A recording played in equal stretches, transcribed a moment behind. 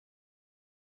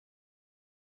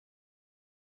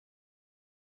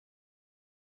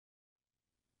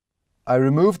I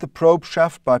remove the probe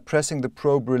shaft by pressing the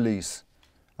probe release.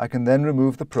 I can then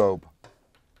remove the probe.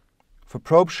 For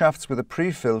probe shafts with a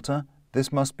pre-filter,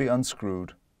 this must be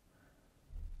unscrewed.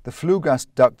 The flue gas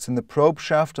ducts in the probe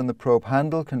shaft and the probe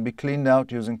handle can be cleaned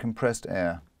out using compressed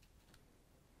air.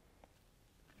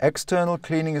 External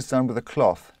cleaning is done with a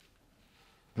cloth.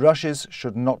 Brushes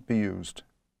should not be used.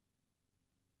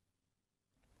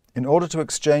 In order to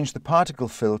exchange the particle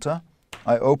filter,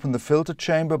 I open the filter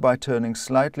chamber by turning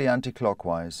slightly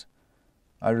anti-clockwise.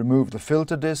 I remove the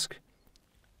filter disc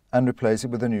and replace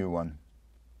it with a new one.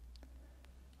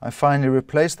 I finally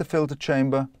replace the filter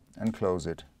chamber and close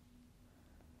it.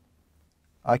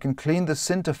 I can clean the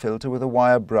sinter filter with a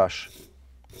wire brush.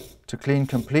 To clean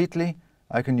completely,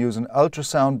 I can use an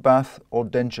ultrasound bath or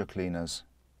denture cleaners.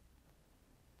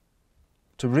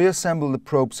 To reassemble the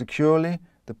probe securely,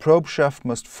 the probe shaft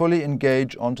must fully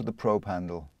engage onto the probe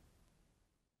handle.